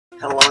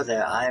Hello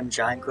there, I am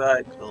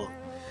GiantGrotle,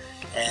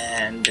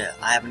 and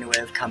I have a new way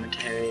of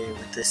commentary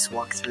with this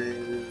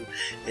walkthrough.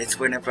 It's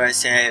whenever I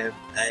say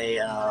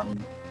a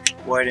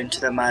word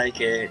into the mic,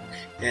 I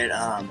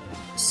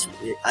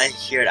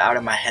hear it out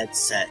of my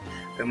headset,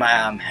 or my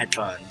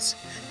headphones.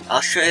 I'll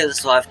show you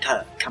this live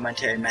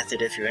commentary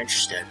method if you're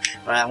interested,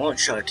 but I won't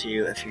show it to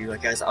you if you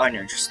guys aren't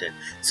interested.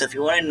 So if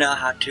you want to know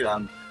how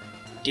to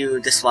do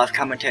this live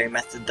commentary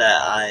method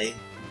that I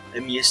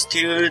am used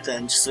to,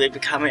 then just leave a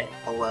comment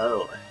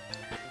below.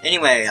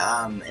 Anyway,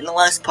 in the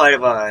last part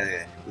of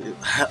our,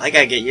 I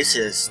gotta get used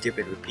to this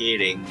stupid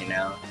repeating, you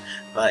know.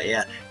 But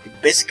yeah,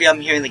 basically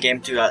I'm hearing the game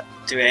through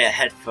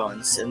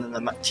headphones, and then the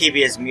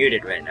TV is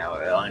muted right now,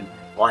 or on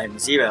volume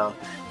 0,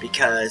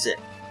 because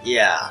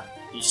yeah,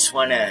 you just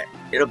wanna,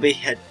 it'll be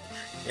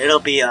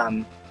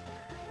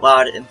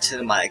loud into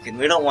the mic, and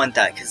we don't want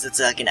that because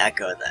it's like an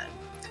echo then.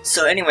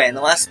 So anyway, in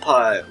the last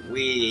part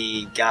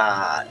we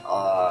got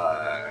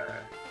our,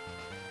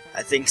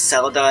 I think,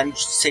 Celadon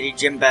City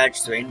Gym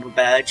badge, the Rainbow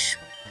badge.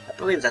 I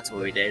believe that's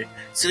what we did.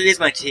 So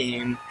here's my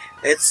team.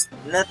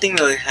 Nothing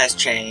really has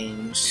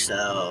changed,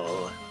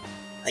 so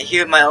I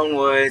hear my own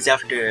words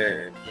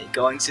after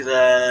going through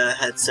the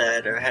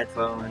headset or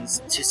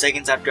headphones 2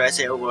 seconds after I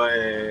say a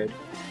word.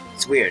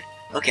 It's weird.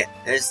 Okay,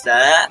 there's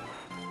that.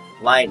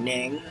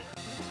 Lightning.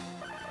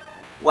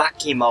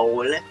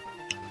 Whack-a-mole.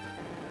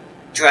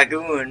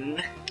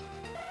 Dragoon.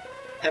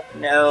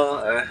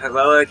 Hypno, or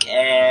Heroic,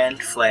 and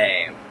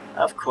Flame.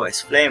 Of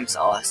course, Flame's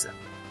awesome.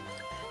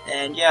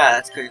 And yeah,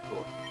 that's pretty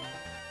cool.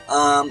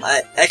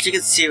 As you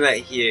can see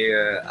right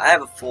here, I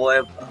have a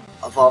 4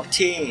 evolved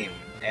team,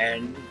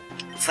 and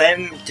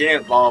Flame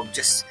didn't evolve,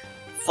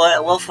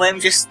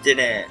 Flame just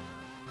didn't.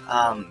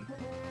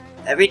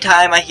 Every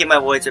time I hear my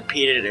words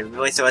repeated, it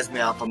really throws me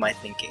off on my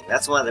thinking.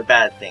 That's one of the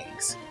bad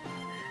things.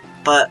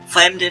 But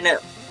Flame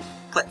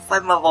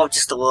evolved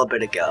just a little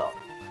bit ago.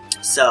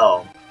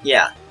 So,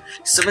 yeah.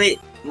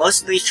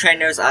 Most of these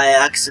trainers I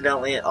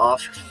accidentally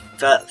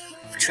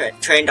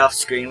trained off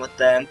screen with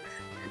them,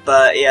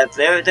 but yeah,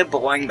 they're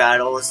boring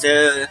battles.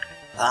 They're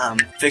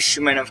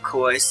fishermen, of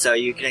course, so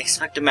you can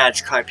expect a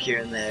Magikarp here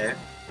and there.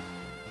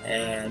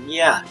 And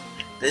yeah,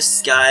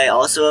 this guy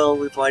also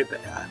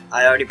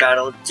I already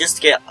battled just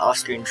to get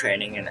off-screen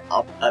training and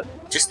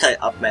just to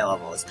up my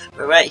levels.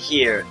 But right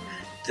here,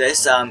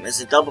 this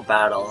is a double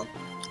battle.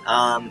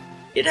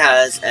 It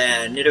has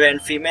a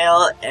Nidoran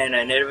female and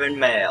a Nidoran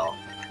male.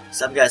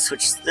 So I'm gonna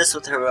switch this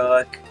with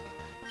Heroic.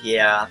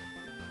 Yeah.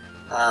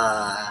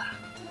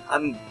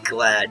 I'm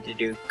glad to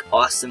do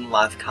awesome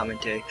live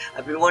commentary.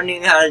 I've been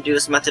wondering how to do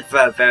this method for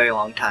a very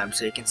long time,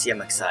 so you can see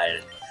I'm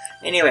excited.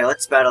 Anyway,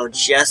 let's battle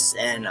Jess,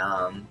 and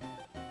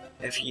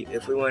if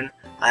we win,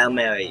 I'll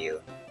marry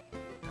you.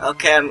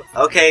 Okay,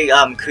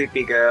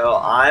 creepy girl.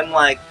 I'm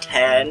like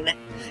 10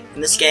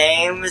 in this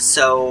game,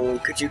 so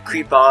could you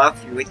creep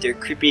off with your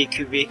creepy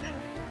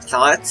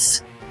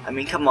thoughts? I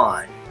mean, come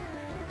on.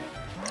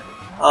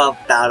 Oh,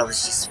 battle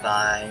was just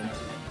fine.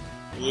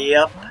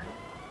 Yup.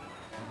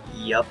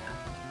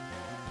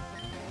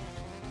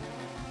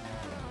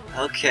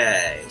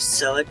 Okay,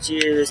 so let's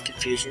use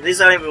Confusion.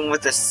 These aren't even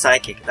with the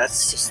Psychic.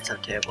 That's just how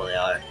terrible they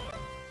are.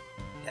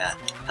 Yeah.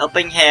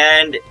 Helping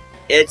Hand,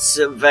 it's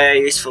a very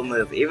useful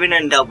move. Even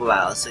in double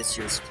battles, it's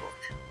useful.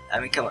 I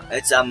mean, come on.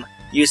 It's,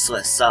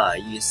 useless.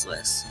 Sorry,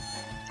 useless.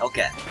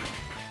 Okay.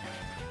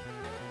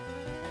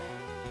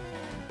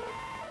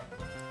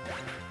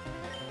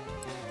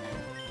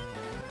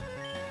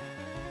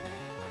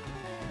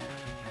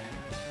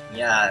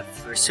 Yeah,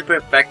 for super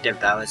effective,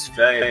 that was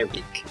very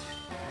weak.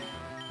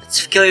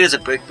 Let's kill you as a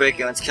Brick Break,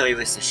 and let's kill you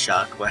as a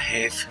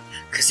Shockwave.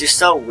 Cause you're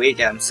so weak,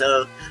 I'm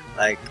so,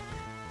 like,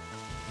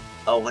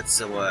 oh, what's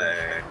the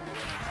word?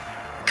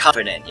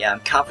 Confident. Yeah, I'm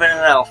confident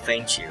that I'll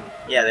feint you.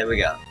 Yeah, there we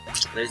go.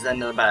 There's the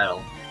end of the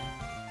battle.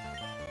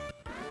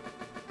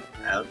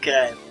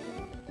 Okay.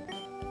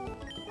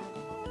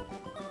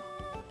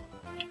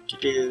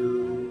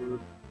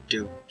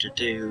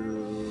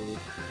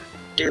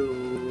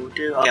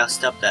 Okay, I'll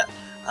stop that.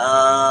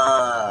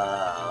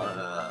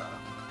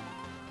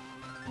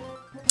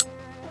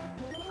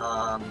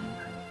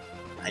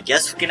 I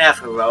guess we can have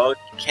Heroic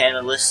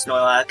Canalist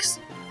Snorlax.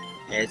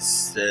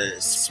 It's the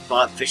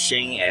spot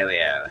fishing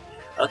area.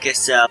 Okay,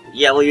 so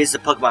yeah, we'll use the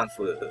Pokemon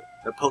Flu,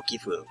 or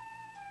Pokeflu.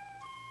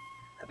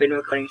 I've been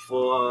recording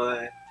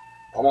for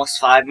almost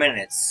 5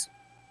 minutes.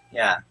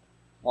 Yeah,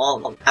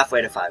 well,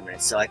 halfway to 5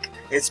 minutes. So like,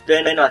 it's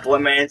been like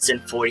 1 minute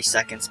and 40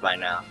 seconds by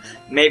now,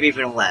 maybe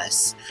even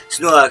less.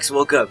 Snorlax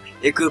woke up.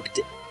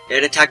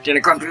 It attacked in a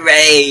grumpy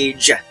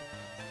rage.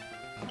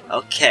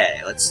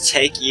 Okay, let's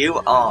take you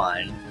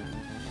on.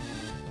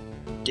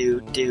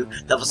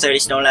 Level 30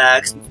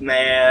 Snorlax,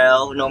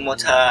 male, normal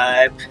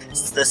type,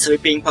 the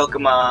sleeping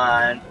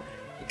Pokemon,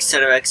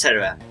 etc,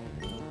 etc.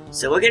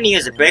 So we're gonna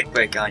use a Break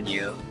Break on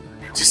you,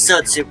 just so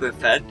it's super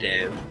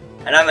effective.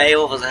 And I'm 8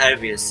 levels ahead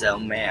of you, so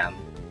ma'am.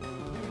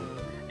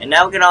 And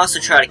now we're gonna also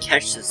try to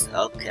catch this.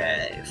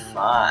 Okay,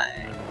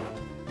 fine.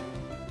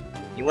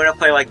 You wanna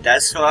play like that,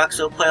 Snorlax?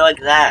 We'll play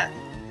like that.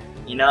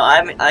 You know,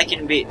 I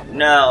can be.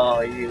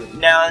 No,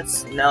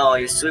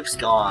 your sweep's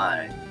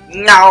gone.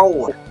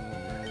 No!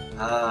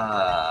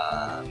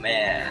 Ah,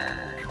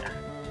 man.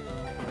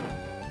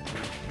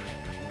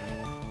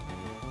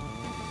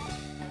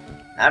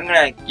 I'm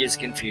gonna use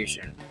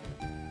confusion.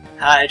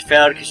 Ha, it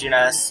failed because you're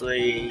not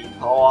asleep.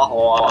 Hoa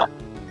hoa.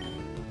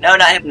 No,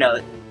 not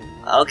hypnosis.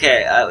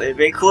 Okay, it'd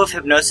be cool if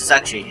hypnosis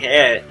actually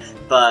hit,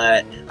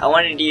 but I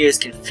wanted to use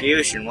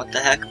confusion. What the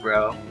heck,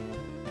 bro?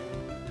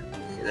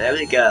 There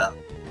we go.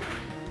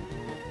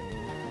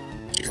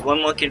 Just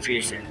one more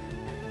confusion.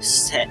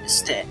 Stand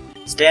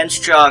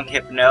strong,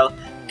 Hypno.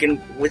 You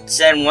can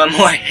withstand one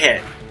more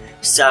hit.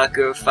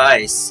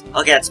 Sacrifice.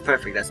 Okay, that's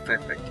perfect. That's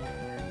perfect.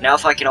 Now,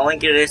 if I can only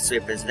get a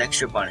sweep as an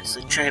extra bonus,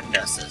 let's try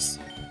hypnosis.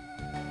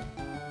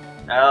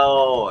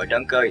 No,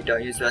 don't go.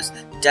 Don't use rest.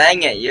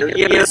 Dang it! You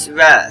use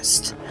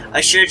rest. I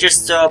should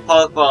just throw a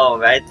Pokeball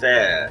right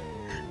there.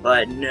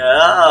 But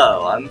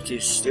no, I'm too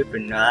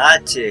stupid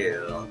not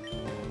to.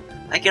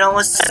 I can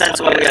almost sense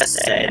what we're gonna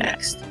say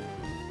next.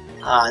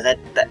 Ah, that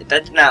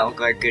did not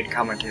look like good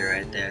commentary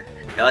right there.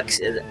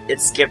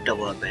 It skipped a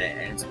little bit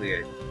and it's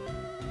weird.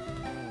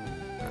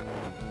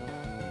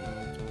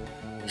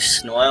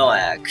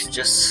 Snorlax,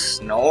 just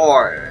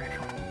snore.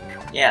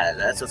 Yeah,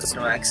 that's what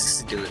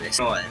Snorlax do. They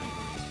snore.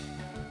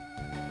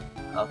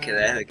 Okay,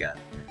 there we go.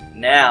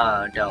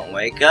 Now, don't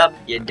wake up,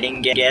 you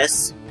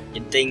dingus.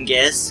 You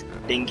dingus.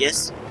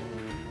 Dingus.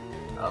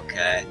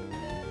 Okay.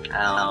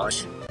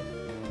 Ouch.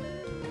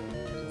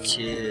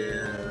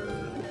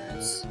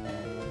 Choose.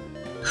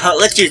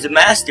 Let's use a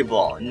Master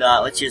Ball.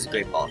 No, let's use a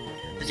Great Ball.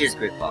 Let's use a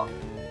Great Ball.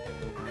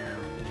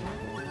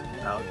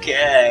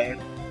 Okay.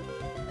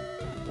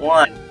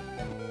 1,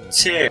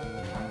 2.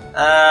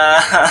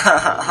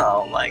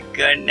 Oh my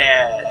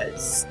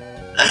goodness.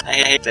 I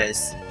hate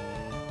this.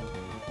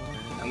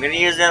 I'm gonna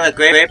use another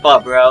Great Ball,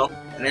 bro.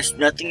 And there's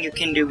nothing you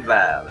can do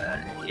about it.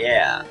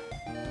 Yeah.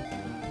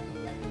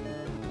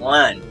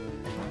 1.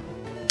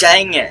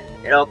 Dang it!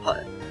 It all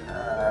put.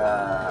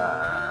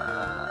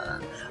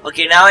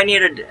 Okay, now I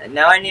need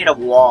a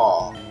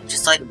wall,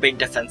 just like a big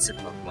defensive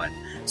Pokemon.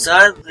 So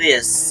out of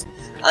this,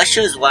 I'll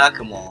choose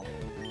Whack-A-Mole.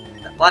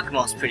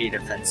 Whack-A-Mole's pretty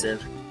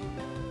defensive.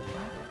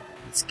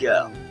 Let's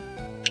go.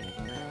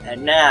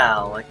 And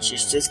now let's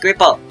use this Great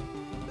Ball.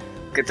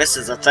 Okay, this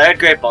is the third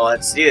Great Ball.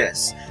 Let's do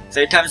this.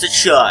 3 times the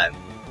charm.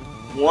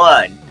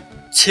 1,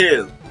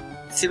 2,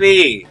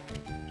 3.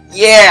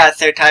 Yeah,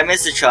 3rd time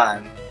is the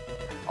charm.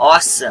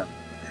 Awesome.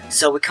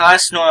 So we caught a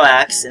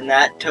Snorlax, and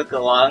that took a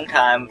long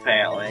time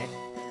apparently.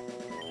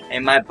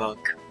 In my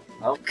book.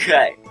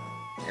 Okay.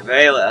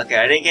 Okay,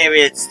 I didn't give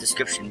you its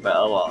description, but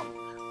oh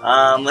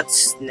well.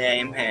 Let's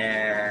name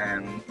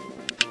him.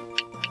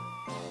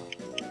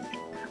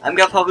 I'm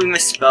gonna probably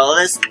misspell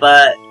this,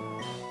 but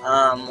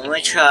let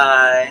me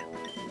try.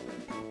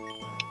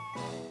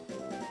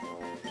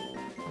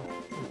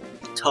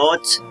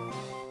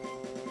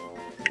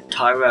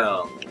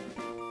 Totaro.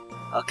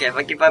 Okay, if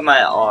I give by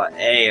my R,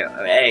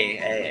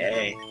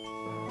 A.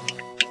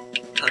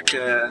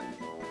 Totaro.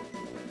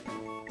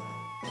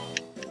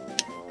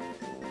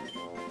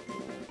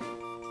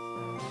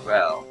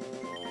 Bro.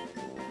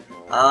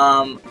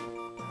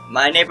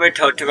 My Neighbor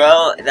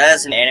Totaro, that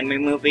is an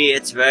anime movie.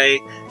 It's very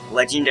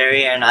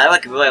legendary, and I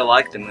really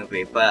like the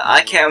movie, but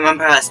I can't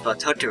remember how to spell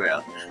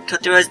Totaro.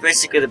 Totaro is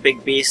basically the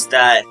big beast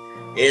that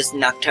is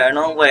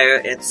nocturnal, where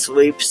it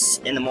sleeps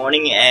in the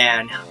morning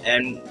and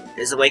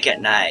is awake at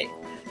night.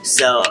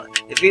 So,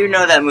 if you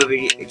know that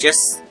movie,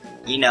 just,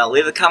 you know,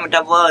 leave a comment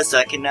down below so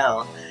I can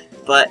know.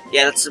 But,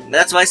 yeah,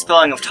 that's my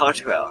spelling of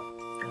Totaro.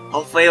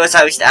 Hopefully it was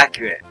at least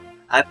accurate.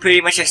 I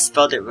pretty much just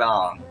spelled it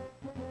wrong.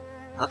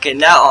 Okay,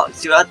 now,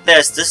 throughout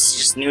this is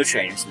just new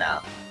trainers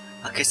now.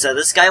 Okay, so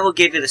this guy will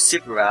give you the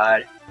Super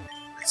Rod.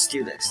 Let's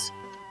do this.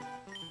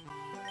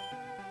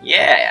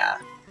 Yeah!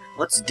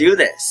 Let's do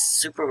this!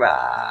 Super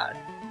Rod.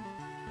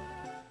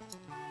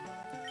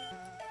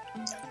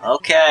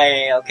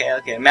 Okay.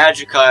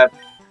 Magikarp.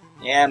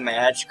 Yeah,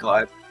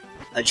 Magikarp.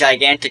 A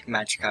gigantic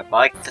Magikarp. I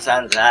like the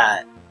sound of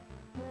that.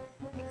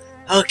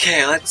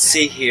 Okay, let's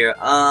see here.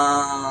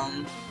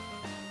 I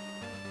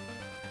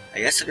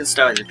guess I can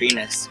start with the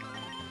Venus.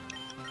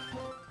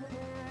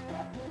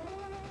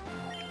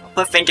 I'll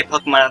put fainted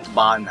Pokemon at the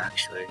bottom,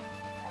 actually.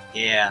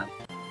 Yeah.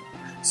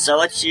 So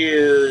let's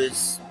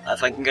use...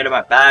 If I can go to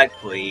my bag,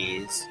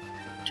 please.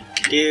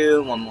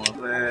 One more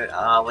word.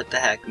 What the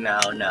heck? No.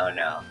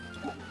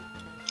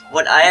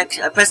 What? I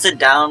pressed it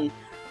down.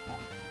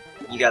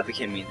 You gotta be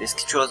kidding me. This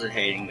controls are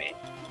hating me.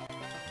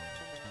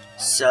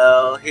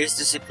 So, here's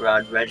the Super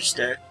Rod.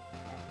 Register.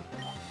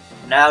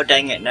 No,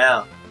 dang it,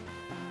 no.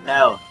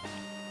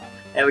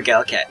 There we go,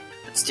 okay.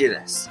 Let's do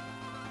this.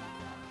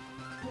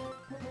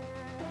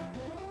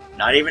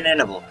 Not even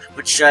interval.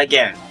 Let's try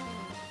again. ...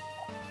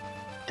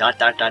 Yeah,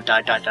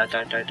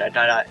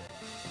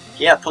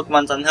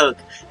 Pokemon's on hook.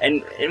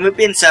 And in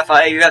Ruby and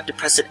Sapphire, you have to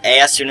press it A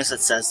as soon as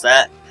it says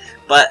that.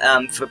 But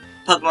for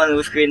Pokemon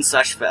LeafGreen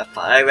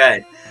 /Fire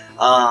Red,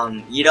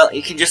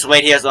 you can just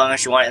wait here as long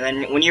as you want, and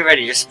then when you're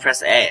ready, just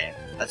press A.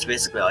 That's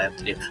basically all you have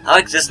to do. I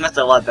like this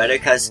method a lot better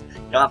because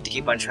you don't have to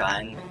keep on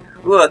trying.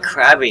 Ooh, a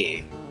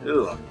Krabby.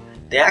 Ooh,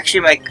 they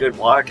actually make good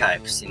water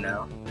types, you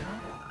know.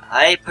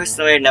 I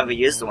personally never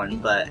used one,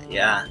 but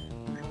yeah,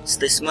 so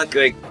they make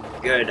good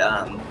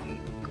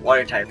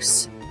water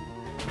types.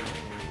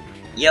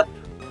 Yep,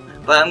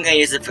 but I'm gonna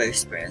use it for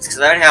experience because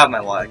I already have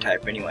my water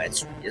type anyway.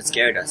 It's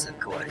Gyarados, of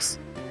course,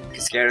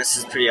 because Gyarados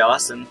is pretty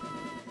awesome.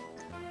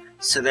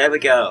 So there we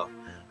go.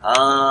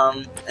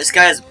 This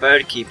guy is a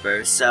bird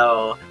keeper,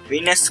 so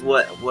Venus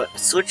would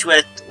switch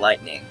with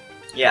lightning.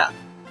 Yeah,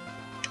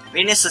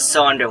 Venus is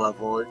so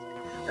underleveled.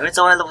 And it's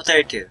only level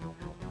 32.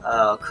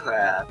 Oh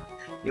crap!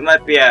 You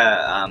might be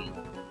a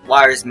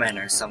wiresman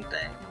or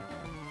something.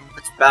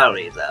 It's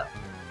battery though.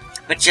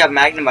 But you have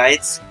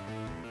Magnemites.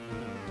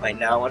 Wait,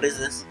 no, what is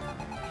this?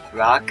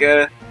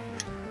 Rocker.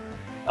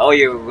 Oh,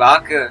 you're a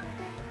rocker.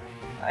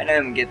 I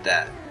didn't even get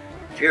that.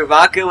 If you're a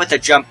rocker with a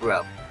jump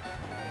rope.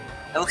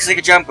 It looks like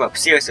a jump rope.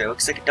 Seriously, it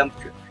looks like a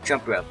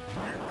jump rope.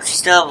 But you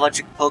still have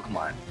electric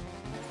Pokemon.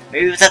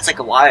 Maybe if that's like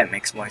a wire, it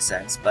makes more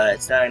sense, but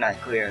it's not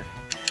clear.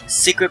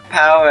 Secret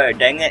power,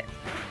 dang it.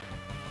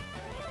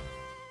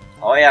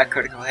 Oh yeah,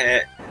 critical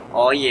hit.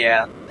 Oh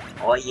yeah.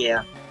 Oh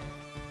yeah.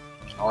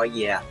 Oh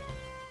yeah.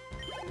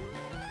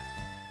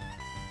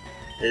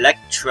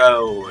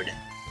 Electrode.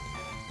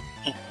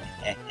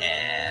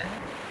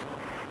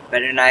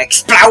 Better not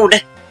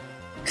explode!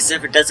 Because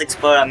if it does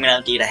explode, I'm gonna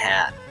have to eat a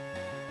hat.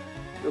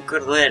 You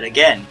could hit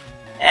again.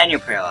 And you're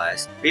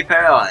paralyzed. Be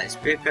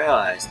paralyzed. Be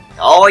paralyzed.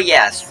 Oh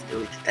yes!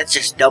 Dude, that's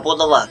just double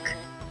the luck.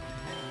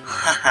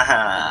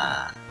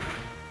 Haha.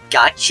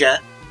 Gotcha.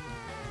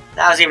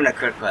 That was even a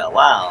critical hit.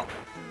 Wow.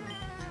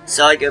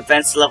 So I get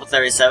advanced to level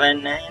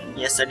 37, and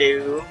yes I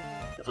do.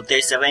 Level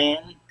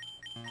 37.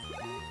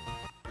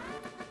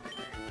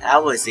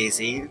 That was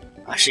easy.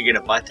 I should get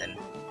a button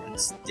and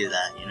do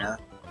that, you know?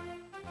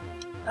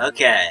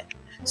 Okay.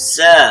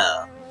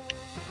 So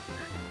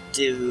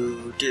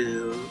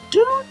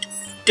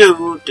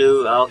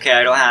okay,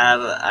 I don't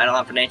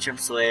have an ancient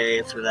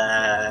slave for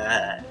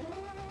that.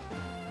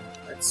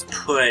 Let's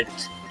put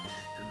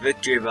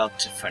Victory Belt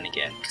to front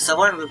again. Cause I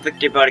want the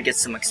Victory Belt to get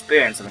some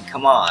experience. I mean,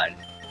 come on.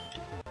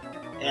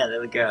 Yeah, there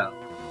we go.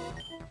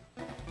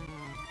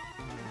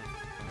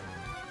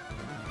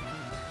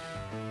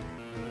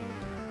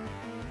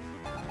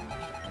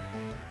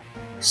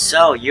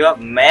 So, you have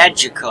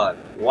Magikarp.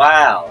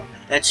 Wow.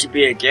 That should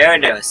be a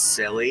Gyarados,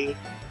 silly.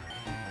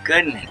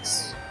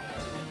 Goodness.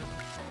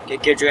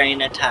 Giga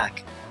Drain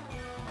attack.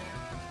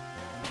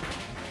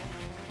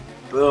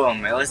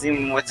 Boom. It wasn't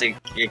even worth a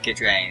Giga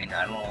Drain.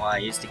 I don't know why I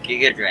used the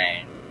Giga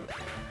Drain.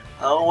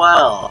 Oh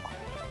well.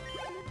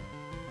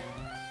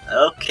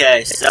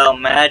 Okay, so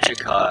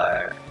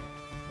Magikarp.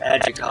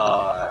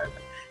 Magikarp.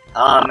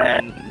 Oh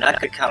man, not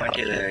good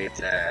commentator right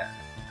there.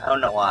 I don't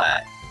know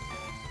why.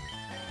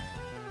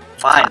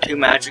 Fine, 2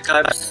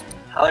 Magikarps.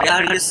 How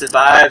do you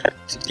survive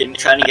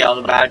trying to get all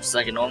the badges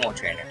like a normal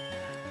trainer?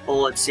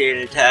 Bullet Seed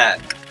attack.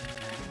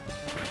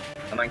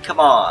 I mean, come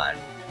on.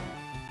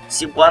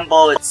 See, 1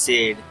 Bullet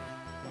Seed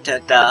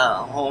took the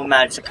whole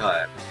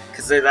Magikarp.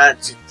 Because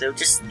they're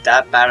just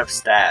that bad of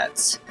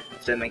stats.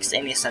 If that makes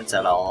any sense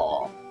at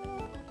all.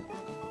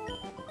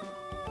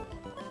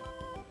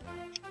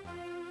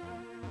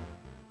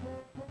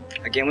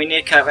 Again, we need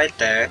a cut right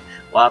there.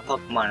 Wild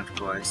Pokemon, of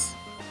course.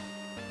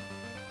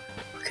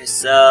 Okay,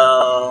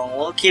 so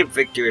we'll keep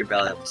Victory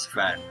Bell up to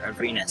front. Or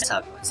Venus,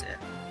 how was it?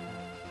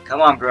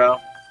 Come on, bro.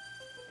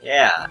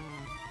 Yeah.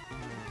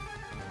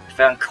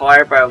 Found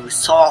Carbro,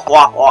 so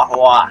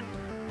wah.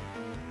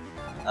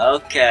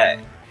 Okay.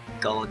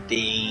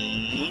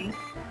 Goldeen.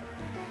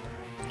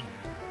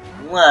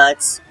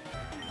 Let's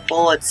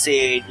Bullet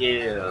Seed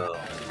you.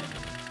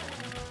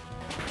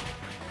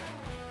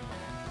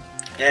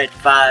 Hit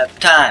 5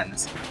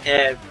 times.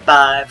 Hit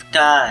 5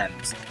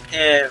 times.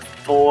 Hit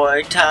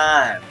 4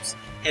 times.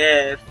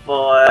 Hit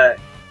 4.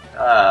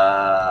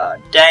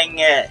 Dang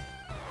it.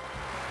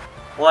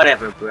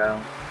 Whatever, bro.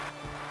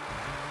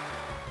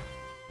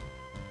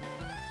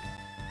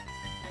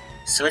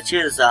 So let's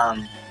use,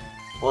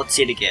 Bullet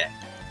Seed again.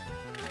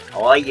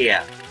 Oh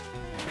yeah.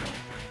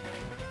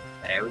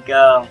 There we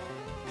go.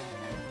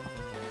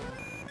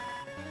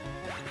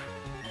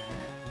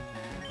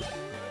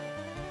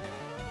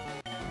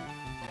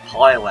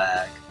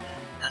 Poliwag.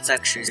 That's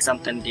actually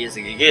something to use a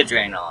Giga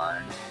Drain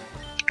on.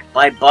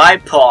 Bye-bye,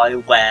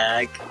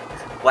 Poliwag.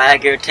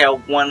 Wag your tail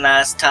one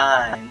last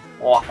time.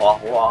 Wah wah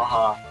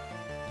wah.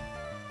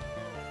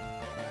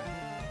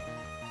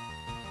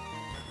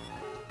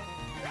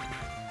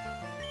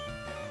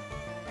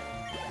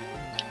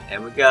 There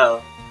we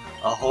go.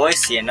 A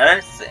horsey,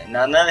 another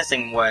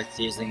thing worth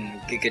using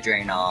Giga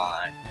Drain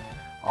on.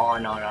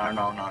 On.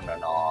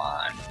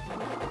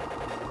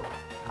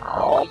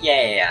 Oh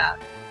yeah.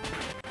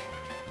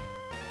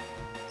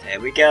 There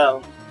we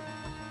go.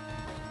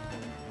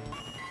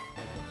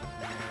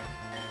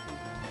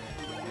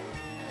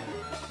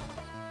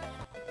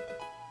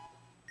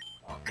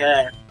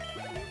 Okay.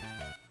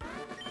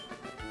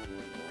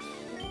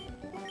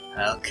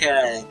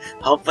 Okay.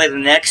 Hopefully the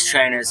next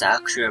trainer is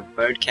actually a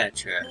bird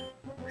catcher.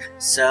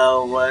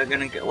 So we're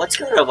gonna go. Let's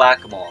go to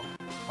Whack-A-Mole.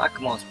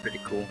 Whack-A-Mole is pretty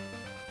cool.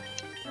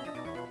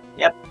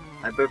 Yep.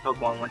 My bird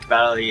Pokemon wants to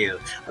battle you.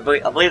 I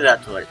believe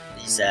that's what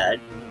he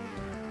said.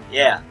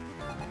 Yeah.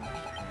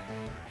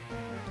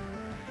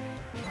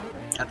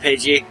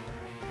 Pidgey.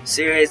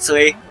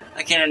 Seriously?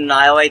 I can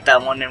annihilate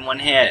that one in one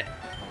hit.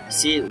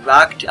 See,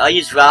 I'll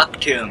use Rock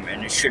Tomb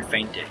and it should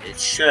faint it. It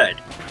should.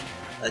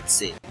 Let's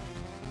see.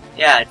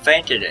 Yeah, it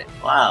fainted it.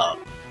 Wow.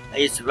 I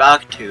used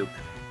Rock Tube.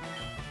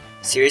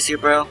 Seriously,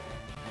 bro?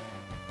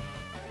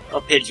 Oh,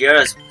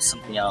 Pidgeotto is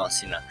something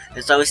else, you know.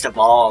 It's at least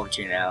evolved,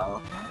 you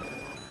know.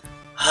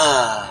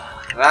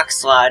 Rock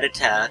Slide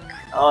attack.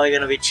 Oh, you're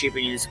gonna be cheap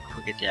and use a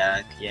quick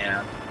attack.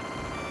 Yeah.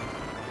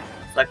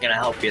 It's not gonna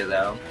help you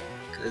though.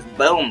 Cause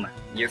boom,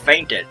 you're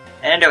fainted.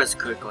 And it was a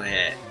critical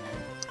hit.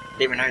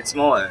 It even hurts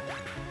more.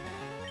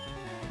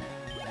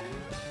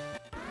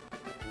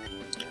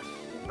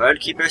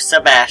 Birdkeeper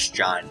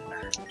Sebastian.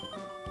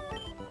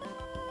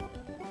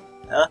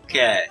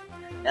 Okay.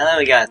 Now that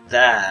we got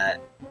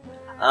that,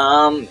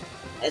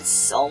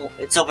 it's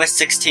over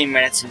 16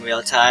 minutes in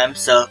real time,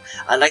 so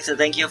I'd like to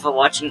thank you for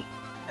watching,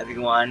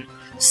 everyone.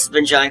 This has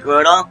been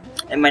GiantGrotle,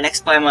 and my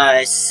next part,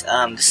 this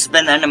has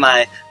been the end of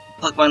my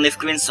Pokemon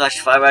LeafGreen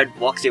 / Fire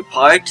walkthrough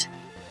part.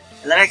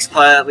 In the next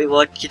part, we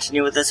will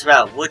continue with this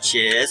route, which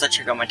is, I'll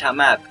check out my town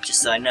map,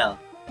 just so I know.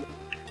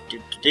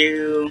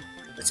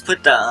 Let's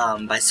put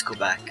the bicycle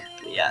back.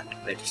 Yeah,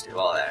 register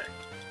all that.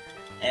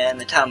 And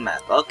the town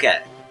map,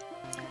 okay.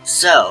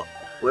 So,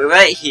 we're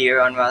right here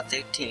on Route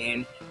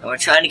 13, and we're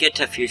trying to get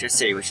to Future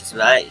City, which is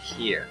right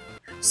here.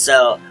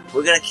 So,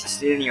 we're gonna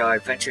continue our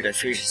adventure to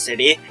Future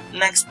City in the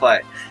next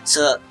part.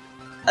 So,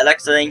 I'd like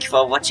to thank you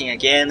for watching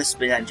again. This has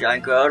been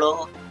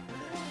GiantGrotle.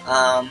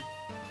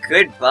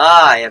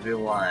 Goodbye,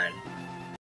 everyone.